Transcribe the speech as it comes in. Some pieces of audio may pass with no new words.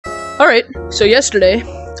Alright, so yesterday,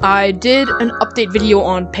 I did an update video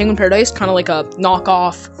on Penguin Paradise, kind of like a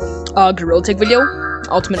knockoff Gorilla Tag video.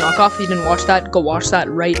 Ultimate knockoff. If you didn't watch that, go watch that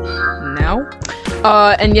right now.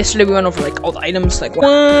 And yesterday we went over like all the items, like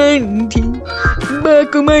 1, 2,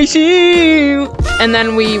 buckle my shoe. And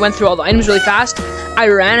then we went through all the items really fast. I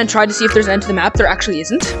ran and tried to see if there's an end to the map. There actually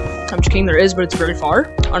isn't. I'm just kidding, there is, but it's very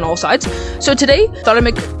far on all sides. So today, thought I'd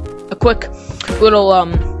make a quick little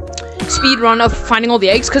speed run of finding all the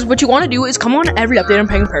eggs, because what you want to do is come on every update on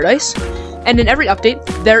Penguin Paradise, and in every update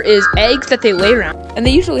there is eggs that they lay around, and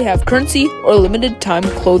they usually have currency or limited time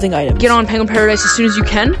clothing items. Get on Penguin Paradise as soon as you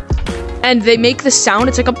can, and they make the sound.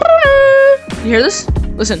 It's like a you hear this?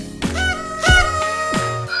 Listen.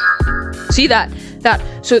 See that?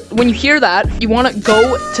 So when you hear that, you want to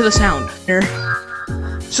go to the sound here.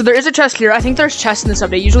 So there is a chest here. I think there's chests in this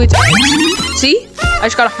update. Usually it's eggs. See? I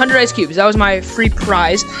just got 100 ice cubes. That was my free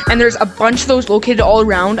prize. And there's a bunch of those located all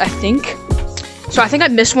around, I think. So I think I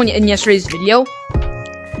missed one in yesterday's video. So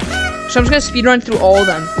I'm just gonna speedrun through all of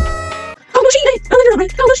them.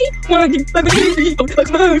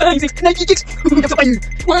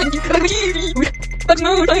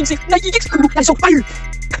 That's so fire!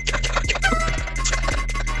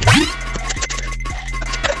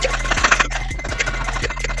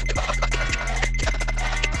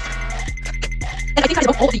 And I think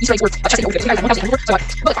all of the Easter eggs were chesting over. I think I got 1,000 so I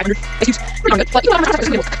got 500 excuse. Pretty good, but you know I'm not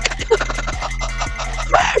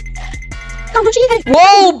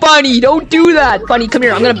Whoa, Bunny, don't do that. Bunny, come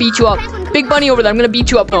here, I'm gonna beat you up. Big Bunny over there, I'm gonna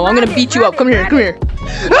beat you up. No, I'm gonna beat you up. Come here, come here.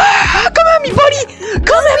 Ah, come at me, buddy!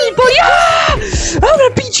 Come at me, buddy! Ah! I'm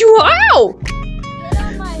gonna beat you up! Ow!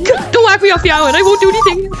 Don't whack me off the island, I won't do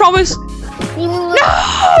anything, I promise.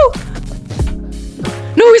 No!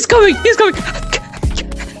 No, he's coming, he's coming!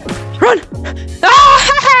 Run!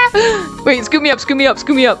 Ah! Wait, scoop me up, scoop me up,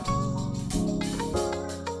 scoop me up.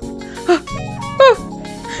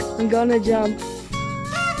 I'm gonna jump.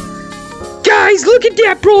 Guys, look at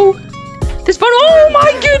that, bro! This fun. Oh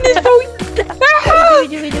my goodness, bro!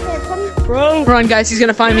 Bro. Run, guys, he's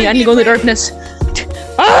gonna find me. I need to go in the darkness.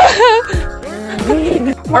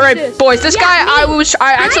 Alright, boys, this guy, I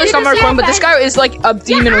actually saw my recording, but this guy is like a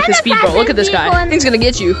demon with his speed, bro. Look at this guy. He's gonna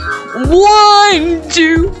get you. 1,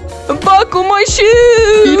 2, buckle my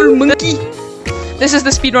shoe! Peter Monkey. This is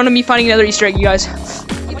the speed run of me finding another Easter egg, you guys.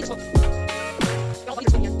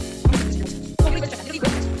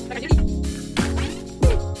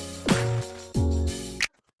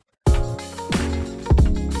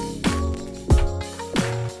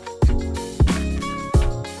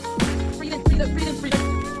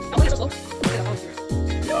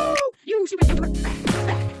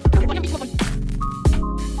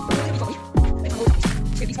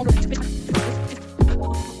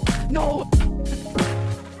 No!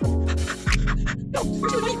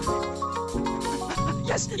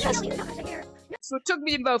 Yes! So it took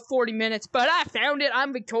me about 40 minutes, but I found it.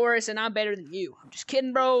 I'm victorious, and I'm better than you. I'm just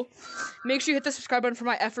kidding, bro. Make sure you hit the subscribe button for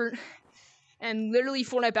my effort. And literally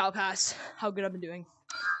Fortnite Battle Pass. How good I've been doing.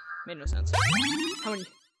 Made no sense. How many?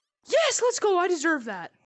 Yes! Let's go! I deserve that.